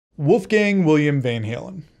Wolfgang William Van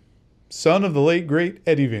Halen, son of the late great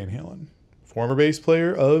Eddie Van Halen, former bass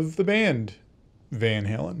player of the band Van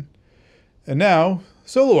Halen, and now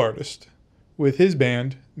solo artist with his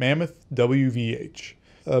band Mammoth WVH,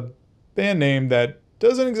 a band name that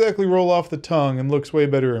doesn't exactly roll off the tongue and looks way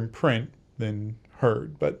better in print than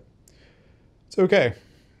heard, but it's okay.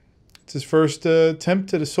 It's his first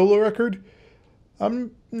attempt at a solo record.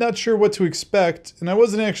 I'm not sure what to expect, and I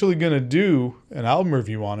wasn't actually going to do an album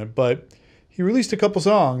review on it, but he released a couple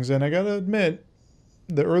songs, and I gotta admit,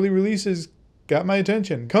 the early releases got my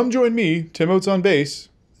attention. Come join me, Tim Oates on bass,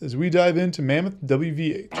 as we dive into Mammoth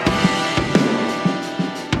WVH.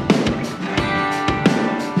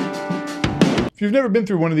 If you've never been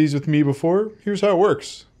through one of these with me before, here's how it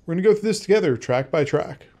works. We're going to go through this together, track by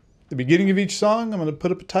track. At the beginning of each song, I'm going to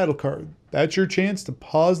put up a title card. That's your chance to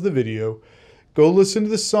pause the video, go listen to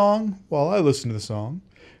the song while I listen to the song,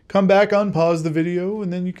 come back, unpause the video,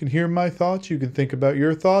 and then you can hear my thoughts. You can think about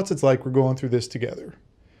your thoughts. It's like we're going through this together.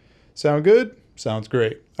 Sound good? Sounds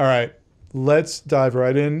great. All right, let's dive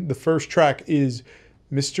right in. The first track is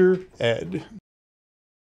Mr. Ed.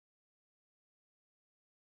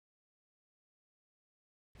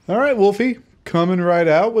 All right, Wolfie, coming right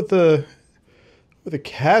out with a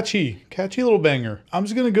catchy little banger. I'm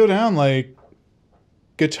just gonna go down like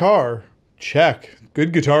guitar, check.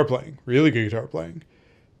 Good guitar playing, really good guitar playing.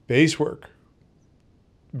 Bass work,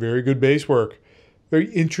 very good bass work.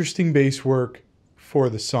 Very interesting bass work for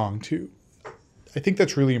the song too. I think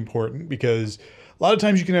that's really important because a lot of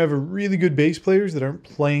times you can have really good bass players that aren't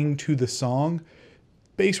playing to the song.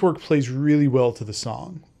 Bass work plays really well to the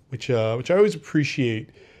song, which I always appreciate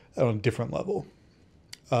on a different level.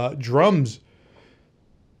 Drums,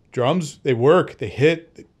 they work, they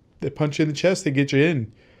hit, they punch you in the chest, they get you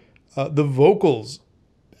in. The vocals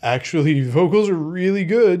are really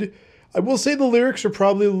good. I will say the lyrics are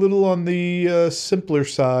probably a little on the simpler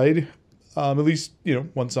side, at least,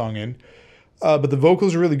 one song in. But the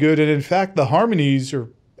vocals are really good, and in fact, the harmonies are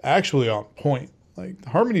actually on point. Like, the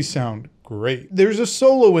harmonies sound great. There's a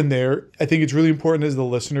solo in there. I think it's really important as the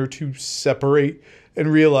listener to separate and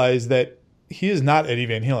realize that he is not Eddie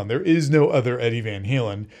Van Halen. There is no other Eddie Van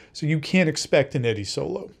Halen, so you can't expect an Eddie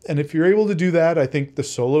solo. And if you're able to do that, I think the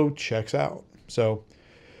solo checks out. So,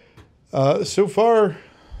 so far,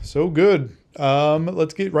 so good.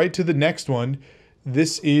 Let's get right to the next one.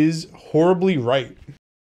 This is Horribly Right.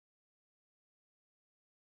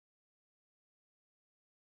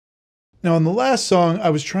 Now, on the last song, I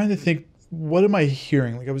was trying to think, what am I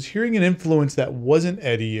hearing? Like, I was hearing an influence that wasn't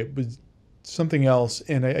Eddie. It was something else,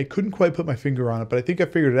 and I couldn't quite put my finger on it, but I think I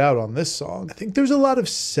figured it out on this song. I think there's a lot of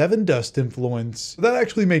Sevendust influence. That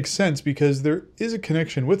actually makes sense because there is a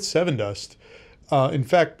connection with Sevendust. In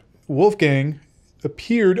fact, Wolfgang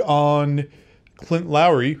appeared on Clint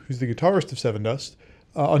Lowry, who's the guitarist of Sevendust,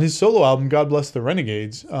 on his solo album, God Bless the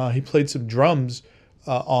Renegades. He played some drums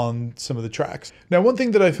on some of the tracks. Now, one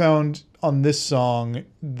thing that I found on this song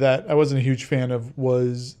that I wasn't a huge fan of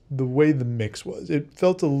was the way the mix was. It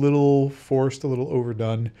felt a little forced, a little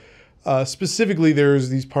overdone. Specifically, there's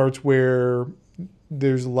these parts where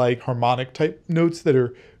there's like harmonic type notes that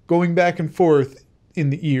are going back and forth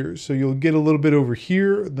in the ears. So you'll get a little bit over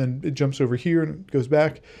here, then it jumps over here and it goes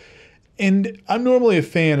back. And I'm normally a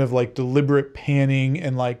fan of like deliberate panning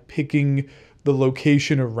and like picking the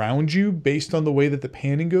location around you based on the way that the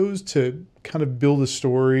panning goes to kind of build a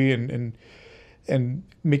story and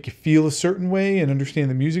make you feel a certain way and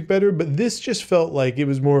understand the music better. But this just felt like it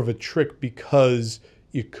was more of a trick because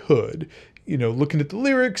you could. Looking at the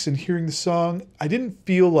lyrics and hearing the song, I didn't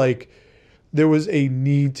feel like there was a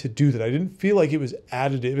need to do that. I didn't feel like it was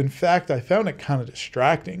additive. In fact, I found it kind of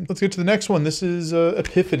distracting. Let's get to the next one. This is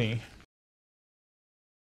Epiphany.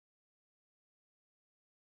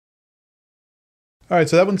 All right,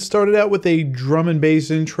 so that one started out with a drum and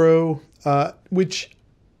bass intro, which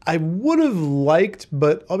I would have liked,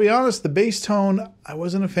 but I'll be honest, the bass tone I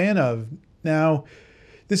wasn't a fan of. Now,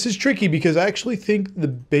 this is tricky because I actually think the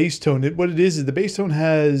bass tone, what it is the bass tone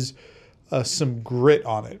has some grit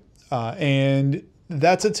on it. And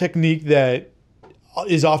that's a technique that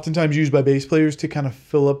is oftentimes used by bass players to kind of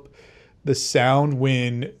fill up the sound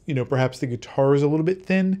when, perhaps the guitar is a little bit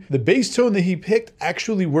thin. The bass tone that he picked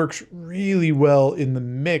actually works really well in the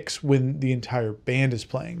mix when the entire band is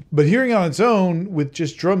playing. But hearing it on its own with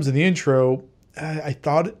just drums in the intro, I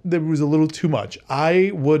thought there was a little too much.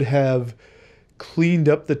 I would have cleaned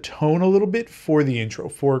up the tone a little bit for the intro,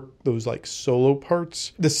 for those like solo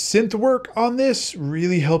parts. The synth work on this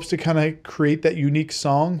really helps to kind of create that unique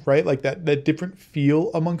song, right? Like that different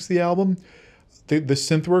feel amongst the album. The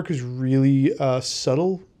synth work is really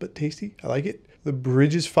subtle but tasty. I like it. The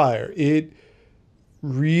bridge is fire. It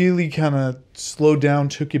really kind of slowed down,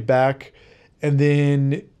 took you back, and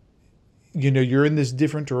then, you know, you're in this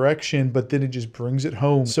different direction, but then it just brings it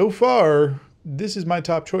home. So far, this is my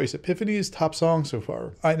top choice. Epiphany is top song so far.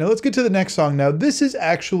 All right, now let's get to the next song. Now, this is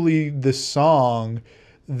actually the song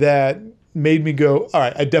that made me go, all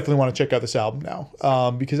right, I definitely want to check out this album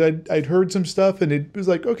now, because I'd heard some stuff and it was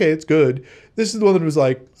like, okay, it's good. This is the one that was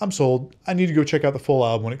like, I'm sold. I need to go check out the full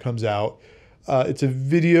album when it comes out. It's a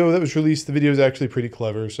video that was released. The video is actually pretty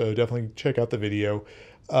clever, so definitely check out the video.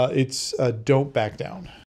 It's Don't Back Down.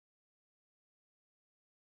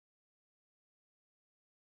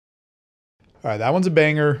 All right, that one's a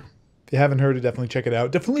banger. If you haven't heard it, definitely check it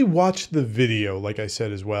out. Definitely watch the video, like I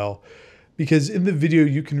said as well, because in the video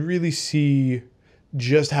you can really see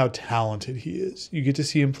just how talented he is. You get to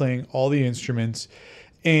see him playing all the instruments,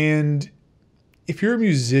 and if you're a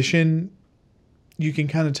musician, you can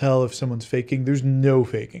kind of tell if someone's faking. There's no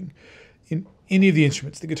faking in any of the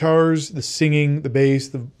instruments, the guitars, the singing, the bass,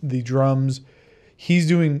 the drums. He's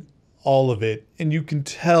doing all of it, and you can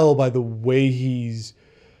tell by the way he's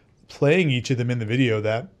playing each of them in the video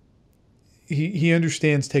that he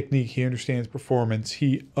understands technique, he understands performance,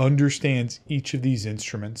 he understands each of these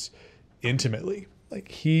instruments intimately. Like,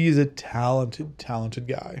 he's a talented, talented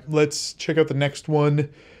guy. Let's check out the next one.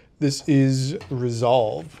 This is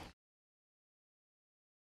Resolve.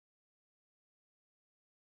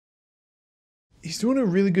 He's doing a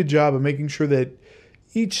really good job of making sure that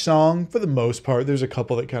each song, for the most part, there's a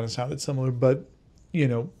couple that kind of sounded similar, but, you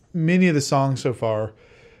know, many of the songs so far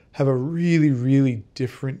have a really, really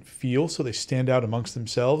different feel, so they stand out amongst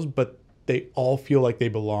themselves, but they all feel like they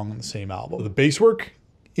belong on the same album. The bass work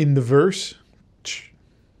in the verse,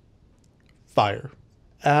 fire.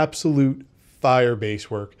 Absolute fire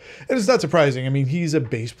bass work. And it's not surprising. I mean, he's a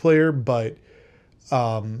bass player, but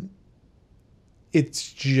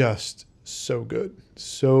it's just so good.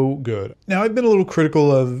 So good. Now, I've been a little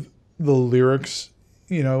critical of the lyrics.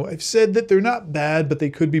 You know, I've said that they're not bad, but they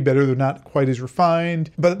could be better. They're not quite as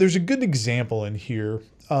refined. But there's a good example in here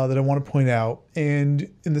that I want to point out.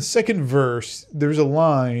 And in the second verse, there's a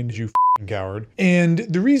line, "You f***ing coward." And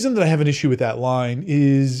the reason that I have an issue with that line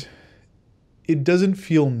is it doesn't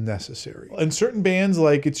feel necessary. In certain bands,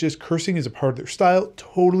 like, it's just cursing is a part of their style.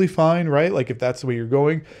 Totally fine, right? Like, if that's the way you're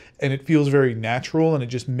going, and it feels very natural and it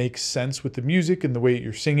just makes sense with the music and the way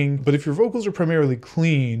you're singing. But if your vocals are primarily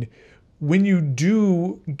clean, when you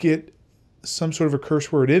do get some sort of a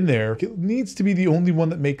curse word in there, it needs to be the only one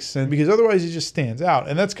that makes sense, because otherwise it just stands out.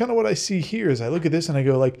 And that's kind of what I see here as I look at this and I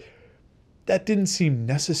go, like, that didn't seem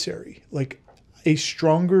necessary. Like, a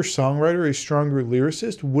stronger songwriter, a stronger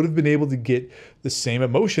lyricist would have been able to get the same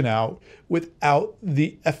emotion out without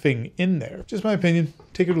the effing in there. Just my opinion.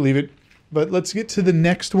 Take it or leave it. But let's get to the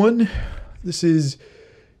next one. This is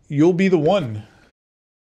You'll Be the One.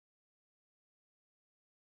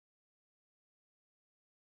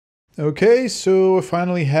 Okay, so I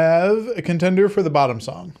finally have a contender for the bottom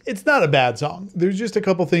song. It's not a bad song. There's just a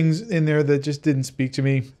couple things in there that just didn't speak to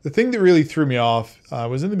me. The thing that really threw me off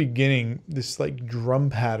was in the beginning, this like drum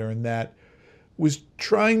pattern that was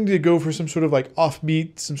trying to go for some sort of like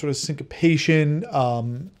offbeat, some sort of syncopation,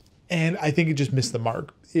 and I think it just missed the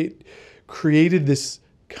mark. It created this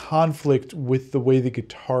conflict with the way the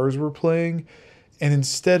guitars were playing. And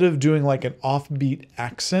instead of doing like an offbeat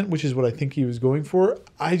accent, which is what I think he was going for,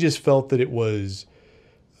 I just felt that it was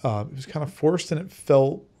kind of forced and it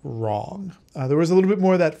felt wrong. There was a little bit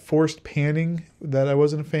more of that forced panning that I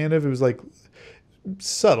wasn't a fan of. It was like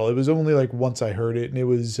subtle. It was only like once I heard it, and it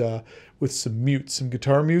was with some mutes, some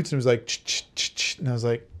guitar mutes, and it was like, ch-ch-ch-ch, and I was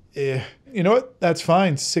like, eh. You know what? That's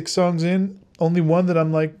fine. 6 songs in, only one that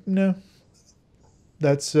I'm like, no.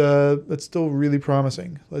 That's still really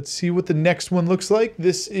promising. Let's see what the next one looks like.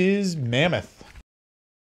 This is Mammoth.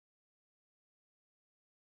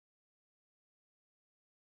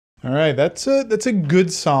 All right, that's a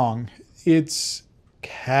good song. It's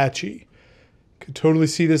catchy. Could totally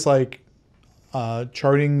see this like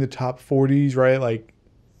charting the top 40s, right? Like,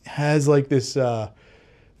 has like this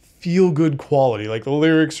feel good quality. Like, the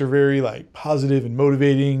lyrics are very like positive and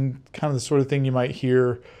motivating, kind of the sort of thing you might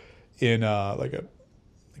hear in like a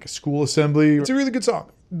school assembly. It's a really good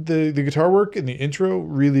song. The guitar work in the intro,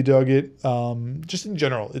 really dug it. Just in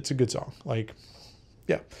general, it's a good song. Like,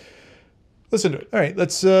 yeah, listen to it. All right,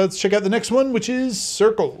 let's check out the next one, which is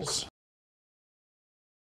Circles.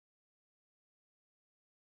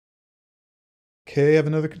 Okay, I have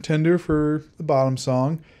another contender for the bottom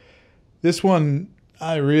song. This one,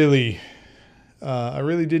 I really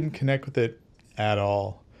didn't connect with it at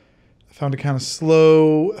all. I found it kind of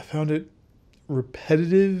slow. I found it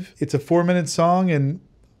repetitive. It's a 4-minute song, and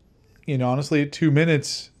honestly, at 2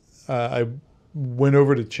 minutes, I went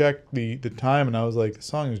over to check the time, and I was like, the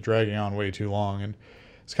song is dragging on way too long, and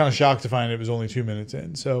I was kind of shocked to find it was only 2 minutes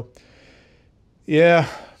in. So, yeah,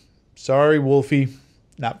 sorry, Wolfie,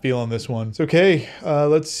 not feeling this one. It's okay.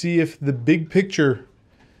 Let's see if the big picture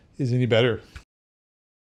is any better.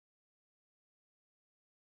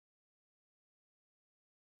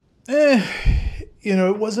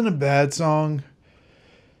 It wasn't a bad song.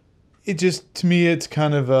 It just, to me, it's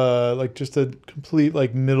kind of like just a complete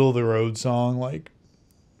like middle of the road song. Like,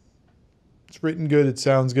 it's written good, it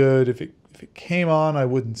sounds good. If it came on, I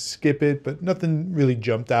wouldn't skip it, but nothing really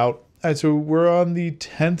jumped out. All right, so we're on the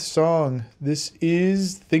 10th song. This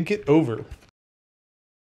is Think It Over.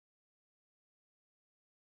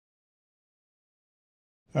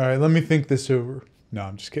 All right, let me think this over. No,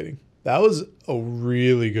 I'm just kidding. That was a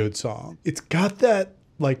really good song. It's got that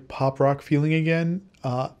like pop rock feeling again.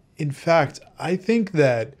 In fact, I think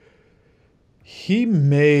that he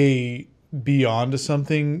may be onto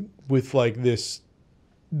something with like this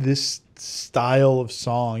style of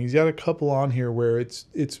song. He's got a couple on here where it's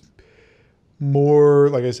more,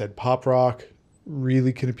 like I said, pop rock,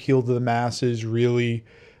 really can appeal to the masses, really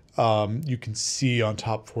you can see on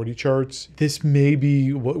top 40 charts. This may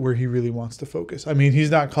be where he really wants to focus. I mean,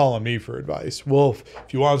 he's not calling me for advice. Wolf,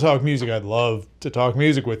 if you want to talk music, I'd love to talk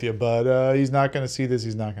music with you, but he's not going to see this.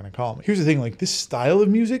 He's not going to call me. Here's the thing, like this style of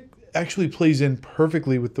music actually plays in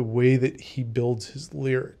perfectly with the way that he builds his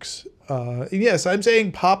lyrics. Yes, I'm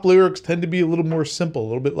saying pop lyrics tend to be a little more simple, a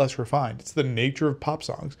little bit less refined. It's the nature of pop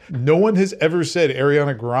songs. No one has ever said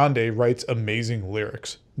Ariana Grande writes amazing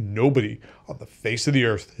lyrics. Nobody on the face of the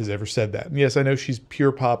earth has ever said that. And yes, I know she's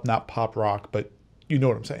pure pop, not pop rock, but you know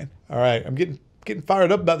what I'm saying. All right, I'm getting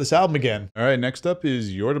fired up about this album again. All right, next up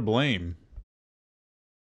is You're to Blame.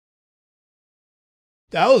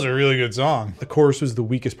 That was a really good song. The chorus was the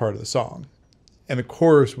weakest part of the song, and the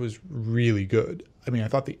chorus was really good. I mean, I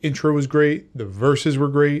thought the intro was great. The verses were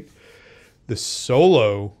great. The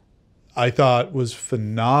solo, I thought, was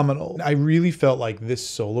phenomenal. I really felt like this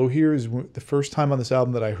solo here is the first time on this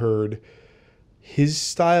album that I heard his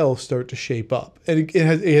style start to shape up. And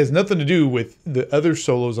it has nothing to do with the other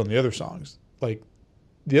solos on the other songs. Like,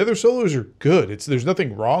 the other solos are good. There's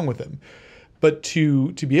nothing wrong with them. But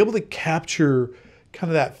to be able to capture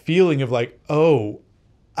kind of that feeling of like, oh,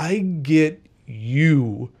 I get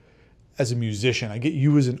you as a musician, I get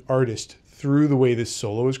you as an artist through the way this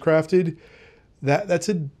solo is crafted, that's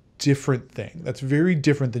a different thing. That's very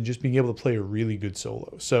different than just being able to play a really good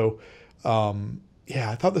solo. So,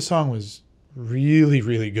 yeah, I thought the song was really,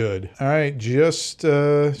 really good. All right, just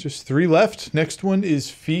 3 left. Next one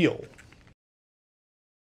is Feel.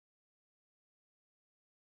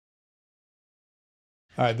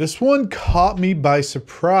 All right, this one caught me by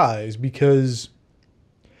surprise because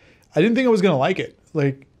I didn't think I was going to like it.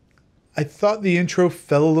 Like, I thought the intro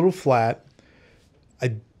fell a little flat.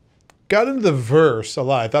 I got into the verse a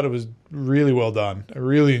lot. I thought it was really well done. I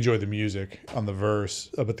really enjoyed the music on the verse,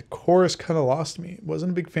 but the chorus kind of lost me.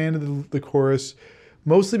 Wasn't a big fan of the chorus,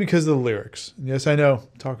 mostly because of the lyrics. And yes, I know,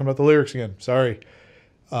 talking about the lyrics again. Sorry.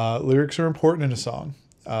 Lyrics are important in a song,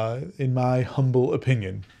 in my humble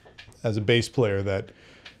opinion, as a bass player that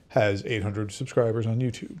has 800 subscribers on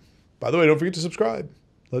YouTube. By the way, don't forget to subscribe.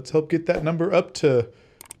 Let's help get that number up to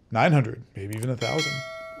 900, maybe even 1,000.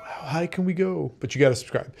 How high can we go? But you got to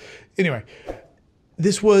subscribe. Anyway,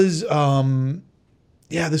 this was,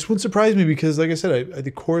 yeah, this one surprised me because, like I said,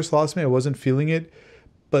 the chorus lost me. I wasn't feeling it,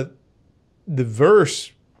 but the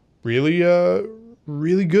verse really,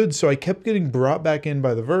 really good. So I kept getting brought back in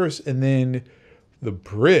by the verse, and then the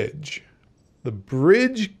bridge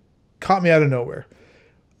caught me out of nowhere.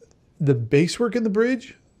 The bass work in the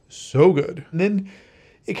bridge, so good. And then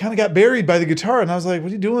it kind of got buried by the guitar, and I was like, what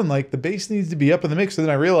are you doing? Like, the bass needs to be up in the mix. And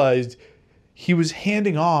then I realized he was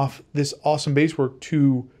handing off this awesome bass work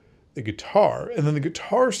to the guitar. And then the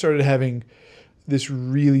guitar started having this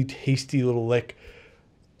really tasty little lick.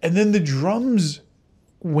 And then the drums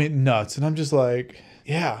went nuts. And I'm just like,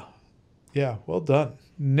 yeah, well done.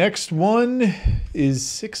 Next one is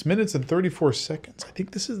 6 minutes and 34 seconds. I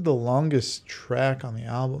think this is the longest track on the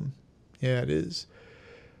album. Yeah, it is.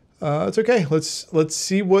 It's okay. Let's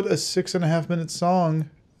see what a 6.5 minute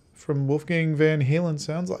song from Wolfgang Van Halen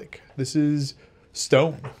sounds like. This is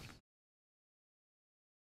Stone.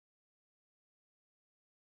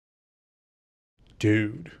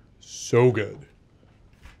 Dude, so good.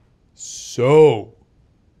 So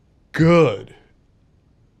good.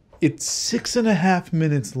 It's 6.5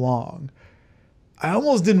 minutes long. I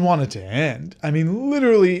almost didn't want it to end. I mean,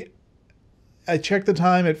 literally, I checked the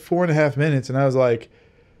time at 4.5 minutes and I was like,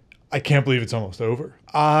 I can't believe it's almost over.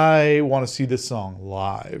 I want to see this song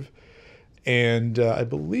live. And I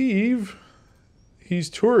believe he's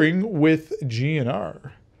touring with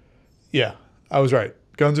GNR. Yeah, I was right.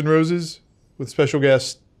 Guns N' Roses with special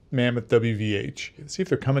guest Mammoth WVH. Let's see if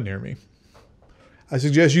they're coming near me. I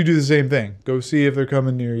suggest you do the same thing. Go see if they're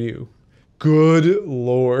coming near you. Good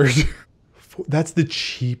Lord. That's the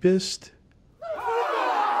cheapest.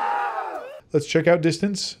 Let's check out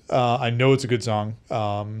Distance. I know it's a good song.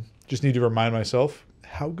 Just need to remind myself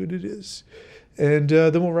how good it is. And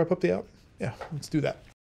then we'll wrap up the album. Yeah, let's do that.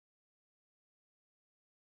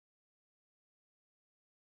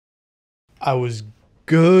 I was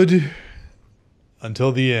good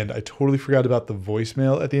until the end. I totally forgot about the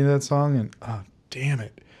voicemail at the end of that song, and damn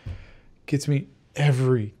it. Gets me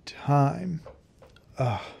every time.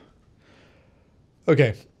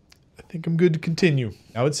 Okay, I think I'm good to continue.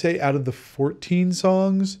 I would say out of the 14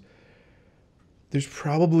 songs, there's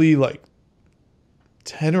probably like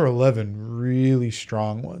 10 or 11 really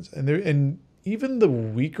strong ones. And even the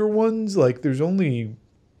weaker ones, like there's only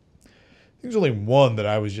one that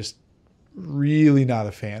I was just really not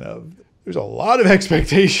a fan of. There's a lot of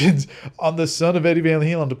expectations on the son of Eddie Van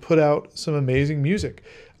Halen to put out some amazing music.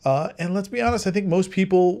 And let's be honest, I think most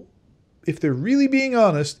people, if they're really being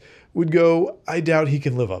honest, would go, I doubt he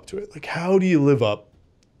can live up to it. Like, how do you live up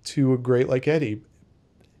to a great like Eddie?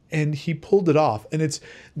 And he pulled it off. And it's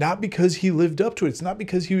not because he lived up to it. It's not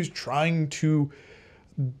because he was trying to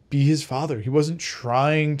be his father. He wasn't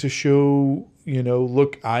trying to show,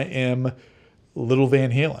 look, I am little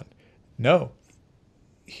Van Halen. No,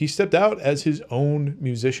 he stepped out as his own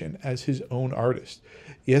musician, as his own artist.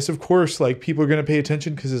 Yes, of course, like people are going to pay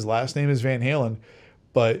attention because his last name is Van Halen,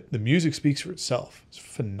 but the music speaks for itself. He's a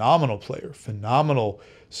phenomenal player, phenomenal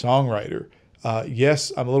songwriter.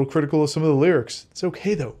 Yes, I'm a little critical of some of the lyrics. It's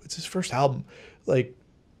okay though. It's his first album. Like,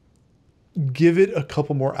 give it a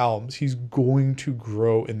couple more albums. He's going to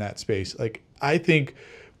grow in that space. Like, I think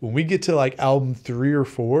when we get to like album 3 or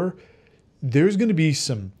 4, there's going to be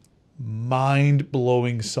some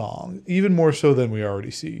mind-blowing song, even more so than we already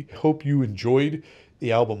see. Hope you enjoyed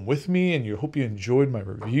the album with me, and hope you enjoyed my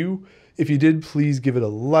review. If you did, please give it a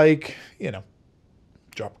like,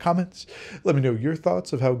 drop comments. Let me know your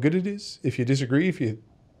thoughts of how good it is. If you disagree, if you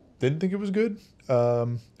didn't think it was good,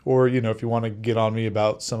 or, if you want to get on me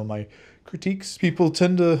about some of my critiques. People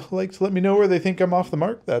tend to like to let me know where they think I'm off the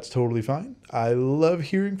mark. That's totally fine. I love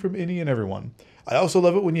hearing from any and everyone. I also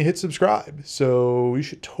love it when you hit subscribe, so you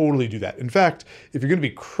should totally do that. In fact, if you're going to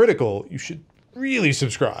be critical, you should really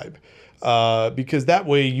subscribe, because that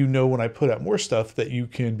way when I put out more stuff that you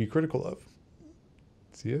can be critical of.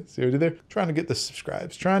 See what I did there? Trying to get the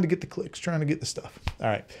subscribes, trying to get the clicks, trying to get the stuff. All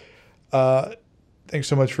right. Thanks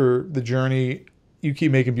so much for the journey. You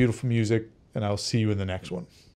keep making beautiful music, and I'll see you in the next one.